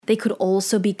they could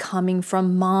also be coming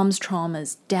from mom's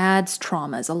traumas, dad's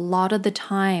traumas. A lot of the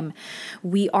time,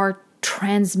 we are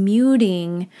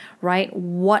transmuting, right,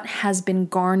 what has been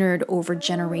garnered over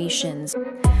generations.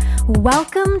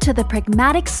 Welcome to the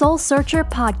Pragmatic Soul Searcher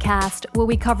podcast, where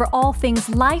we cover all things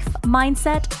life,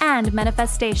 mindset, and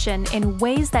manifestation in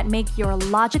ways that make your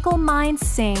logical mind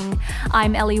sing.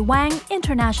 I'm Ellie Wang,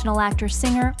 international actor,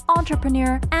 singer,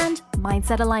 entrepreneur, and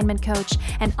mindset alignment coach,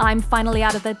 and I'm finally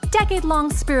out of the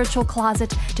decade-long spiritual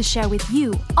closet to share with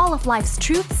you all of life's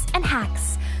truths and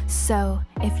hacks. So,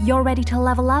 if you're ready to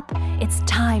level up, it's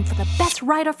time for the best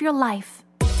ride of your life.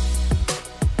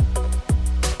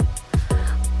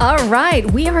 All right,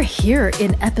 we are here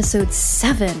in episode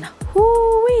 7.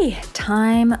 Whoo-wee,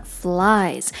 time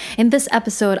flies. In this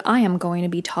episode, I am going to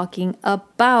be talking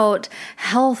about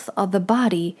health of the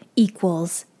body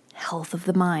equals health of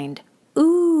the mind.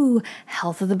 Ooh,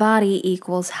 health of the body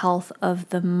equals health of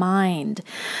the mind.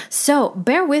 So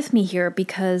bear with me here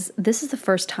because this is the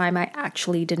first time I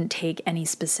actually didn't take any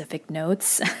specific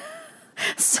notes.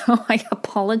 So I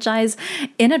apologize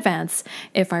in advance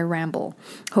if I ramble.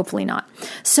 Hopefully not.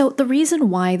 So the reason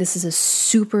why this is a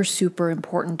super, super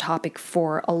important topic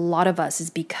for a lot of us is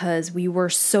because we were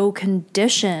so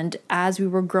conditioned as we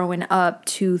were growing up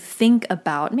to think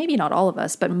about, maybe not all of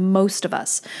us, but most of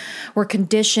us were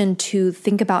conditioned to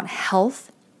think about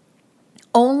health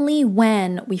only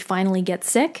when we finally get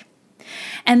sick.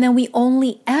 And then we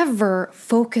only ever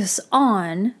focus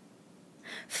on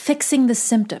fixing the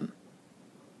symptom.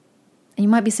 And you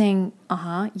might be saying,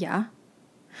 yeah.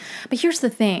 But here's the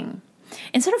thing.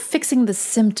 Instead of fixing the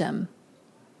symptom,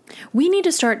 we need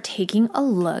to start taking a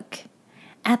look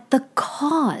at the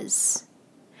cause.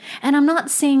 And I'm not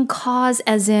saying cause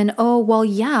as in, oh, well,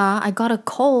 yeah, I got a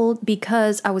cold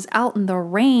because I was out in the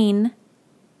rain.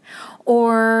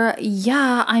 Or,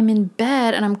 yeah, I'm in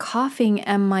bed and I'm coughing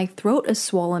and my throat is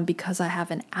swollen because I have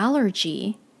an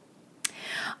allergy.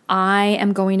 I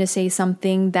am going to say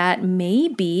something that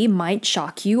maybe might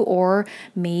shock you or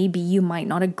maybe you might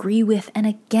not agree with. And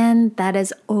again, that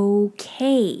is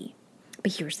okay.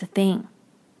 But here's the thing.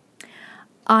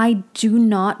 I do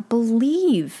not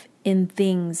believe in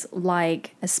things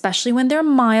like, especially when they're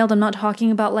mild, I'm not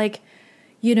talking about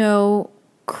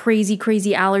crazy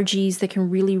allergies that can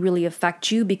really, really affect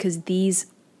you because these,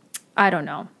 I don't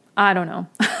know. I'm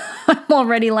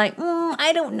already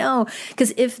I don't know.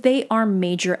 Because if they are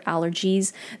major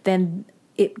allergies, then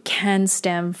it can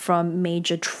stem from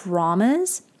major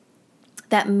traumas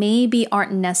that maybe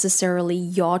aren't necessarily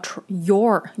your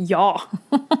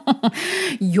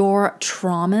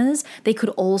traumas. They could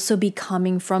also be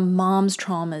coming from mom's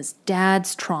traumas,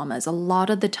 dad's traumas. A lot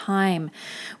of the time,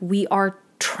 we are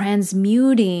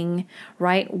transmuting,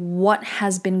 right, what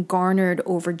has been garnered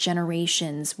over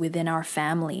generations within our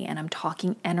family. And I'm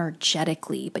talking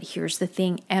energetically. But here's the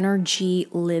thing. Energy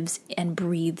lives and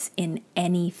breathes in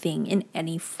anything, in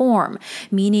any form,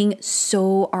 meaning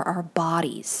so are our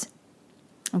bodies.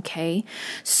 Okay,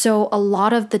 so a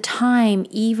lot of the time,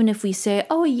 even if we say,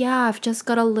 oh yeah, I've just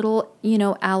got a little,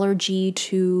 allergy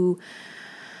to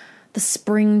the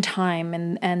springtime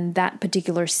and that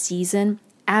particular season,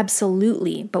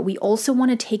 absolutely. But we also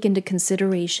want to take into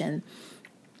consideration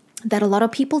that a lot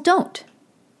of people don't.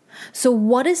 So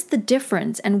what is the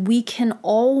difference? And we can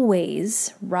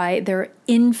always, right? There are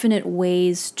infinite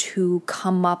ways to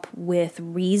come up with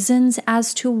reasons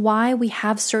as to why we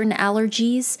have certain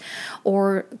allergies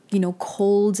or,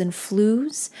 colds and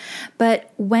flus.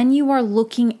 But when you are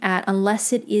looking at,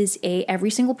 unless it is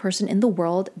every single person in the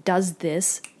world does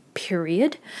this,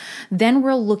 period, then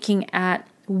we're looking at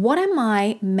what am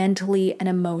I mentally and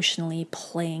emotionally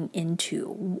playing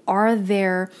into? Are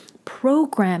there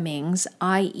programmings,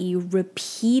 i.e.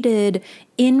 repeated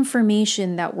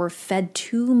information that were fed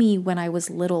to me when I was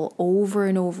little over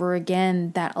and over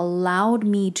again that allowed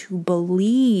me to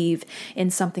believe in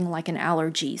something like an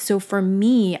allergy? So for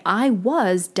me, I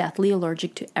was deathly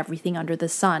allergic to everything under the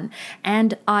sun.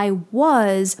 And I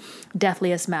was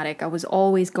deathly asthmatic. I was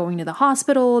always going to the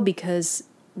hospital because,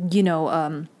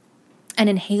 an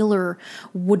inhaler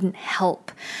wouldn't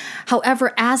help.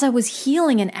 However, as I was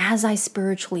healing and as I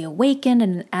spiritually awakened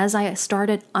and as I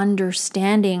started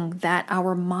understanding that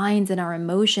our minds and our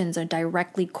emotions are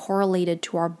directly correlated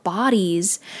to our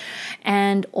bodies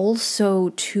and also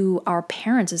to our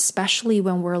parents, especially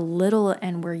when we're little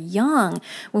and we're young,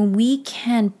 when we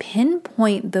can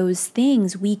pinpoint those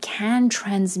things, we can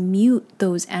transmute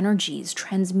those energies,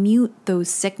 transmute those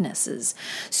sicknesses.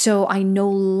 So I no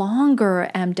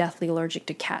longer am deathly allergic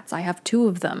to cats. I have 2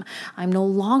 of them. I'm no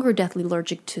longer deathly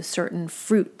allergic to certain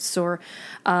fruits or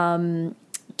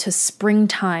to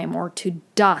springtime or to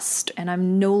dust, and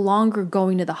I'm no longer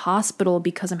going to the hospital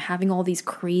because I'm having all these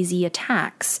crazy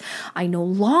attacks. I no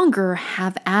longer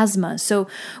have asthma. So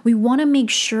we want to make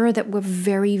sure that we're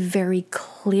very, very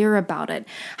clear about it.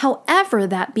 However,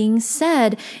 that being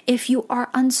said, if you are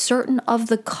uncertain of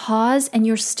the cause and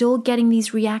you're still getting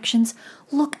these reactions,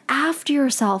 look after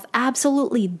yourself.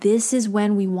 Absolutely. This is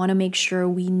when we want to make sure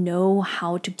we know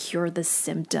how to cure the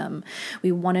symptom.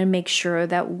 We want to make sure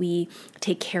that we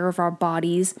take care of our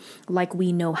bodies like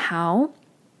we know how.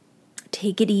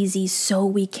 Take it easy so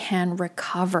we can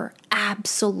recover.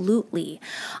 Absolutely.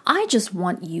 I just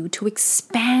want you to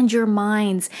expand your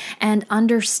minds and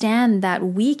understand that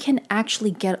we can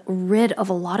actually get rid of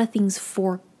a lot of things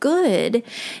for good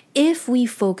if we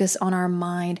focus on our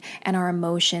mind and our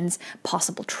emotions,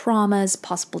 possible traumas,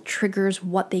 possible triggers,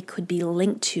 what they could be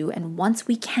linked to. And once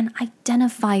we can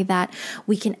identify that,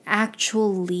 we can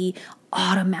actually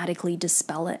automatically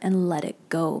dispel it and let it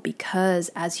go, because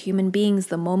as human beings,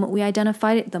 the moment we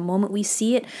identify it, the moment we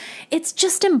see it, it's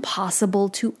just impossible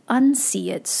to unsee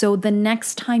it. So the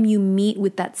next time you meet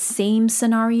with that same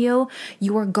scenario,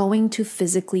 you are going to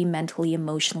physically, mentally,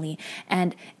 emotionally,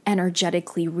 and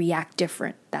energetically react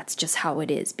different. That's just how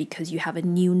it is, because you have a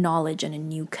new knowledge and a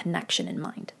new connection in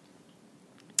mind.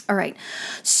 All right,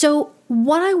 so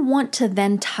what I want to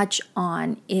then touch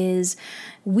on is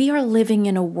we are living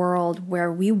in a world where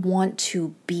we want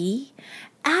to be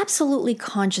absolutely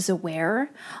conscious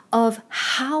aware of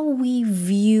how we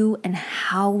view and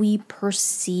how we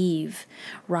perceive,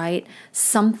 right?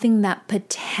 Something that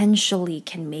potentially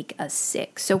can make us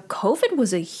sick. So COVID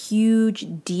was a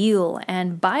huge deal,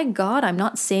 and by God, I'm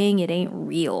not saying it ain't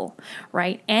real,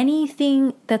 right?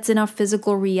 Anything that's in our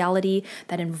physical reality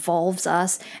that involves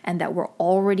us and that we're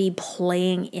already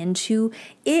playing into,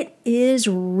 it is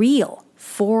real.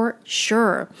 For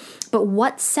sure. But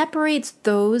what separates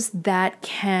those that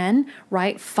can,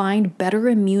 right, find better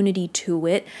immunity to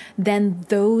it than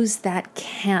those that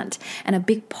can't? And a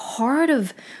big part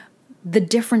of the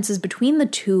differences between the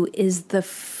two is the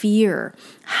fear.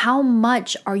 How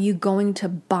much are you going to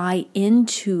buy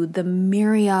into the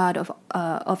myriad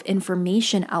of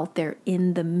information out there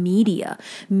in the media?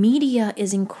 Media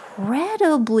is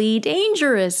incredibly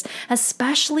dangerous,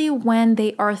 especially when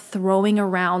they are throwing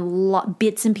around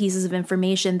bits and pieces of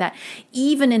information that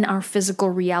even in our physical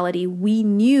reality we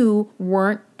knew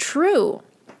weren't true.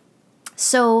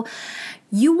 So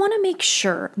you want to make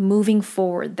sure moving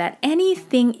forward that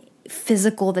anything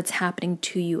physical that's happening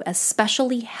to you,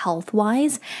 especially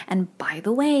health-wise. And by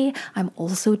the way, I'm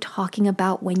also talking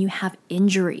about when you have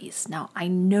injuries. Now, I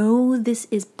know this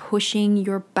is pushing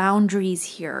your boundaries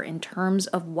here in terms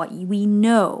of what we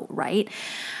know, right?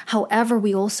 However,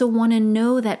 we also want to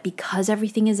know that because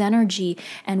everything is energy,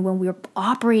 and when we're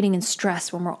operating in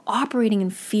stress, when we're operating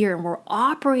in fear, and we're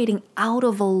operating out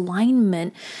of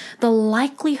alignment, the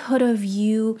likelihood of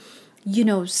you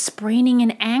spraining an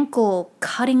ankle,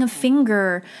 cutting a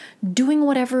finger, doing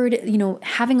whatever,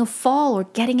 having a fall or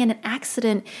getting in an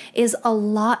accident is a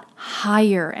lot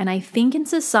higher. And I think in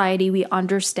society, we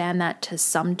understand that to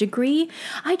some degree.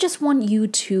 I just want you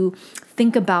to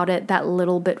think about it that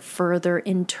little bit further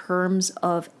in terms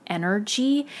of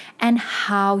energy and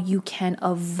how you can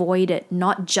avoid it,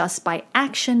 not just by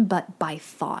action, but by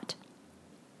thought.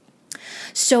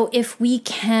 So if we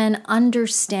can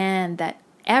understand that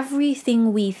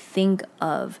everything we think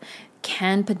of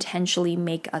can potentially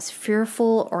make us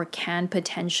fearful or can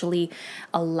potentially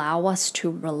allow us to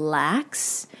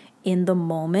relax in the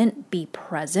moment, be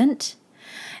present.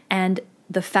 And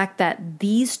the fact that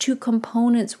these two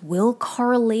components will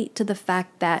correlate to the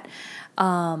fact that,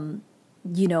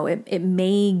 it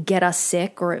may get us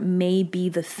sick, or it may be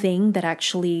the thing that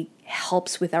actually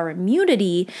helps with our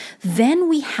immunity, then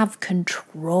we have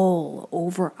control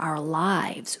over our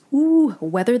lives.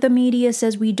 Whether the media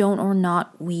says we don't or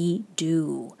not, we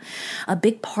do. A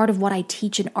big part of what I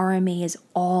teach in RMA is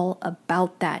all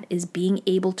about that, is being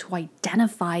able to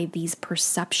identify these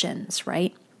perceptions,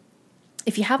 right?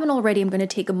 If you haven't already, I'm going to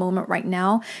take a moment right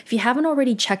now. If you haven't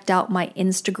already checked out my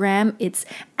Instagram, it's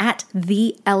at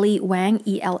the Ellie Wang,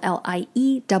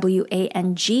 ELLIEWANG.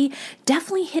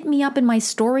 Definitely hit me up in my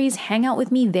stories. Hang out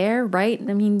with me there, right?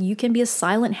 I mean, you can be a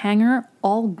silent hanger.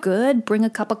 All good. Bring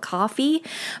a cup of coffee.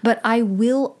 But I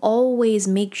will always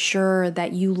make sure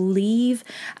that you leave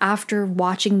after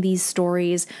watching these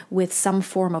stories with some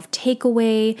form of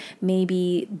takeaway.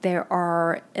 Maybe there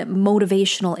are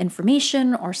motivational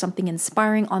information or something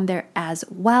inspiring on there as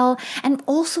well. And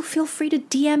also feel free to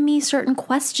DM me certain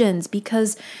questions,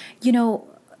 because,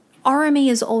 RMA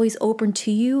is always open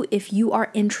to you if you are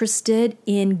interested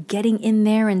in getting in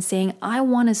there and saying, I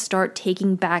want to start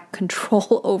taking back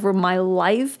control over my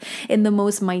life in the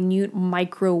most minute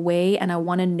micro way, and I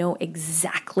want to know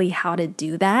exactly how to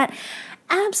do that.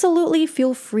 Absolutely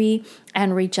feel free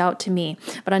and reach out to me.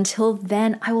 But until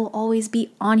then, I will always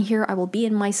be on here. I will be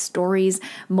in my stories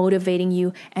motivating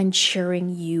you and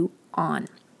cheering you on.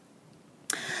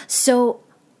 So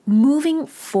moving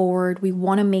forward, we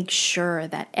want to make sure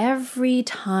that every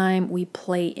time we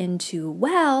play into,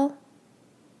 well,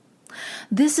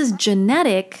 this is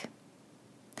genetic,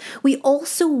 we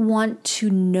also want to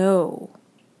know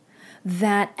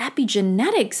that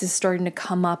epigenetics is starting to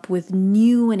come up with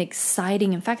new and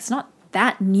exciting, in fact, it's not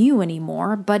that new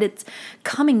anymore, but it's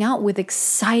coming out with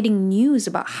exciting news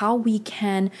about how we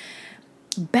can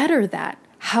better that,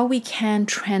 how we can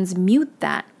transmute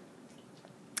that.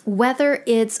 Whether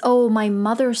it's, oh, my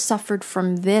mother suffered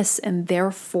from this and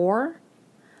therefore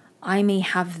I may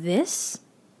have this.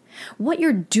 What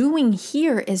you're doing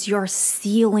here is you're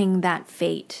sealing that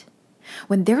fate.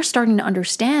 When they're starting to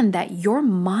understand that your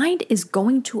mind is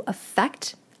going to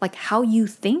affect, like how you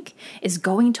think is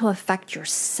going to affect your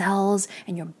cells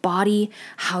and your body,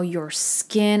 how your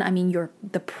skin,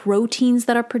 the proteins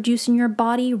that are produced in your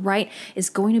body, right, is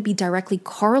going to be directly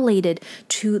correlated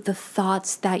to the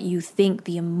thoughts that you think,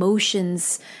 the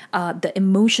emotions, the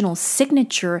emotional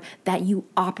signature that you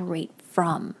operate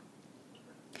from.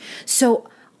 So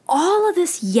all of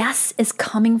this, yes, is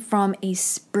coming from a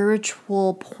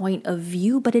spiritual point of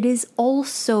view, but it is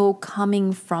also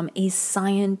coming from a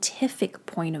scientific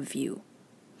point of view.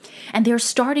 And they're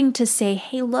starting to say,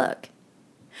 hey, look,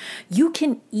 you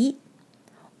can eat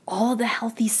all the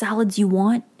healthy salads you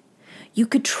want. You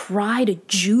could try to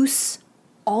juice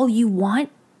all you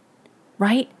want,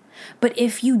 right? But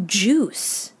if you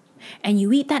juice and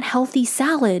you eat that healthy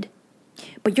salad,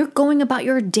 but you're going about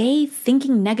your day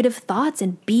thinking negative thoughts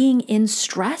and being in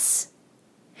stress,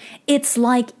 it's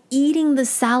like eating the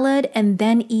salad and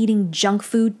then eating junk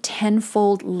food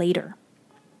tenfold later.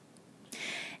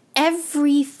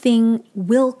 Everything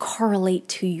will correlate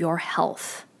to your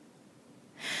health.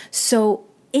 So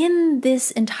in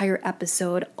this entire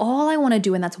episode, all I want to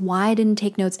do, and that's why I didn't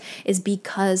take notes, is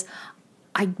because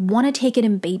I want to take it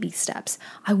in baby steps.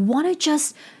 I want to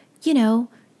just,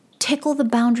 tickle the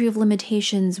boundary of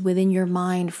limitations within your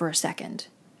mind for a second.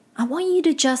 I want you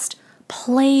to just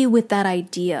play with that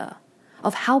idea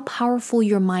of how powerful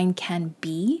your mind can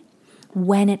be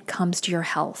when it comes to your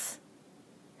health.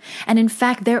 And in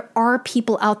fact, there are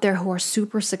people out there who are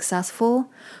super successful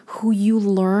who you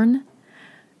learn,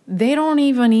 they don't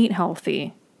even eat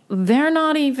healthy. They're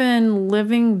not even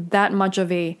living that much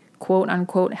of a quote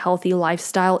unquote healthy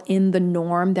lifestyle in the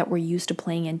norm that we're used to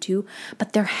playing into,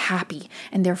 but they're happy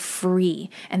and they're free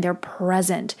and they're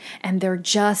present and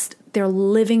they're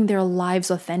living their lives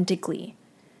authentically.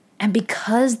 And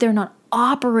because they're not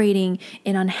operating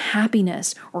in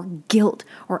unhappiness or guilt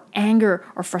or anger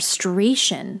or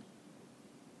frustration,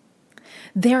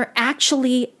 they're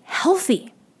actually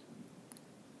healthy.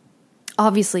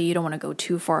 Obviously, you don't want to go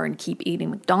too far and keep eating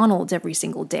McDonald's every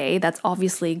single day. That's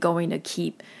obviously going to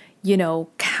keep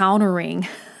countering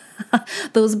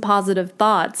those positive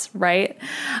thoughts, right?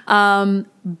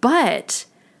 But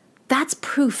that's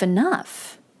proof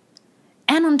enough.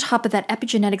 And on top of that,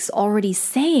 epigenetics already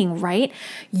saying, right,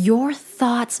 your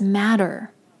thoughts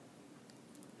matter.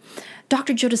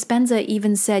 Dr. Joe Dispenza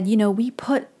even said, we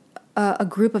put a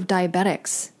group of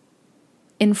diabetics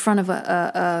in front of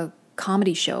a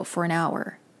comedy show for an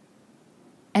hour.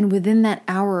 And within that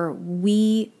hour,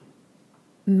 we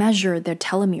measured their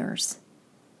telomeres.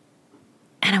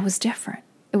 And it was different.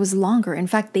 It was longer. In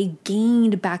fact, they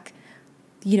gained back,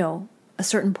 a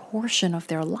certain portion of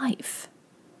their life.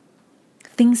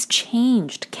 Things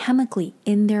changed chemically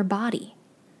in their body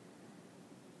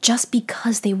just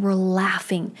because they were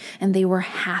laughing and they were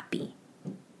happy.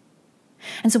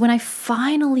 And so when I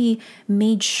finally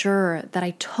made sure that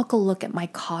I took a look at my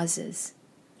causes,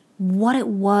 what it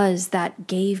was that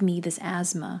gave me this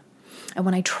asthma, and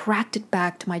when I tracked it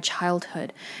back to my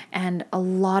childhood and a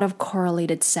lot of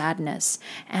correlated sadness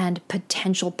and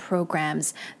potential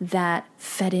programs that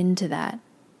fed into that,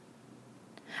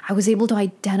 I was able to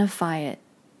identify it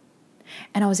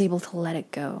and I was able to let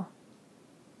it go.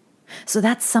 So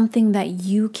that's something that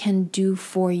you can do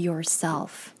for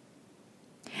yourself.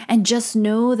 And just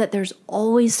know that there's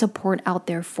always support out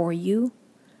there for you.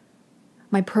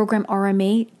 My program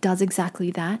RMA does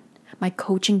exactly that. My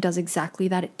coaching does exactly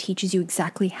that. It teaches you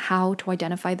exactly how to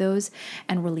identify those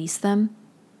and release them.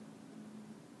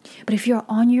 But if you're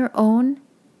on your own,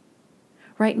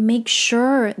 right? Make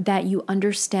sure that you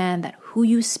understand that who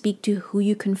you speak to, who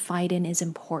you confide in is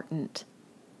important.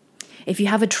 If you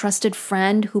have a trusted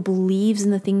friend who believes in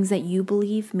the things that you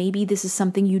believe, maybe this is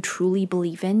something you truly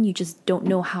believe in, you just don't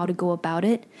know how to go about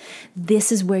it,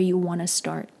 this is where you want to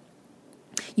start.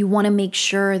 You want to make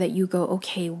sure that you go,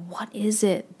 okay, what is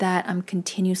it that I'm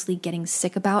continuously getting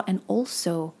sick about? And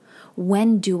also,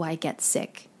 when do I get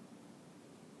sick?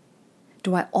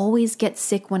 Do I always get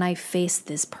sick when I face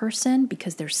this person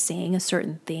because they're saying a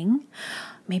certain thing?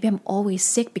 Maybe I'm always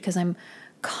sick because I'm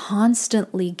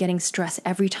constantly getting stressed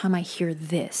every time I hear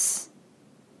this.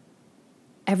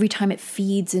 Every time it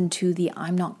feeds into the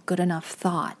I'm not good enough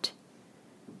thought.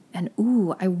 And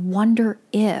I wonder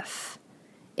if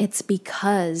it's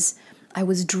because I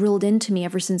was drilled into me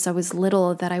ever since I was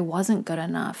little that I wasn't good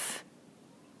enough.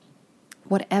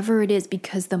 Whatever it is,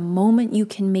 because the moment you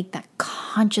can make that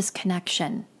conscious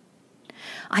connection,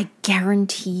 I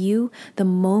guarantee you, the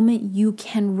moment you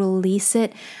can release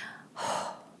it,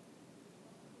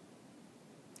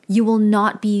 you will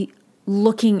not be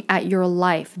looking at your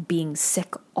life being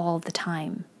sick all the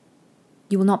time.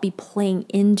 You will not be playing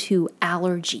into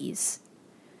allergies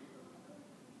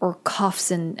or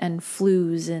coughs and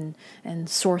flus and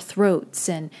sore throats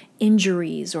and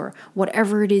injuries or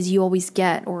whatever it is you always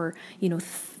get, or,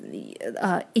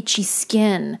 itchy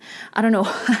skin. I don't know.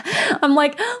 I'm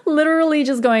like literally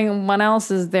just going, what else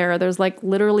is there? There's like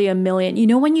literally a million. You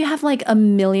know when you have like a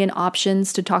million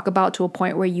options to talk about to a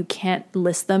point where you can't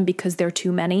list them because they're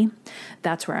too many?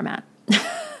 That's where I'm at.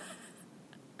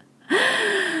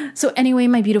 So anyway,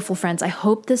 my beautiful friends, I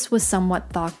hope this was somewhat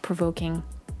thought-provoking.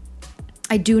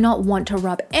 I do not want to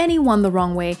rub anyone the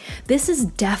wrong way. This is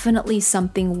definitely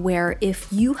something where if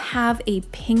you have a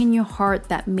ping in your heart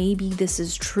that maybe this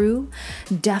is true,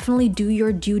 definitely do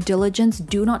your due diligence.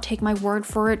 Do not take my word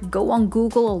for it. Go on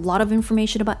Google. A lot of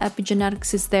information about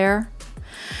epigenetics is there.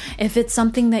 If it's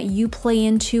something that you play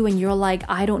into and you're like,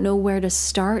 I don't know where to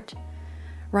start,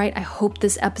 right? I hope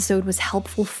this episode was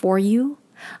helpful for you.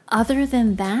 Other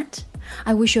than that,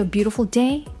 I wish you a beautiful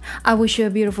day. I wish you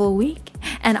a beautiful week.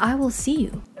 And I will see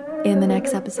you in the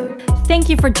next episode. Thank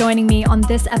you for joining me on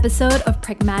this episode of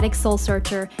Pragmatic Soul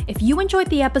Searcher. If you enjoyed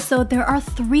the episode, there are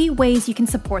 3 ways you can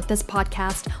support this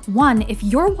podcast. 1, if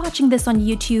you're watching this on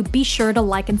YouTube, be sure to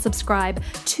like and subscribe.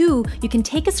 2, you can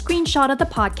take a screenshot of the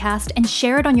podcast and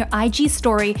share it on your IG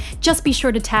story. Just be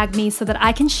sure to tag me so that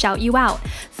I can shout you out.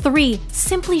 3,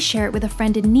 simply share it with a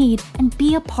friend in need and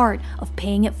be a part of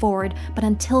paying it forward. But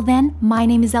until then, my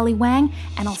name is Ellie Wang,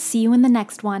 and I'll see you in the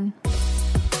next one.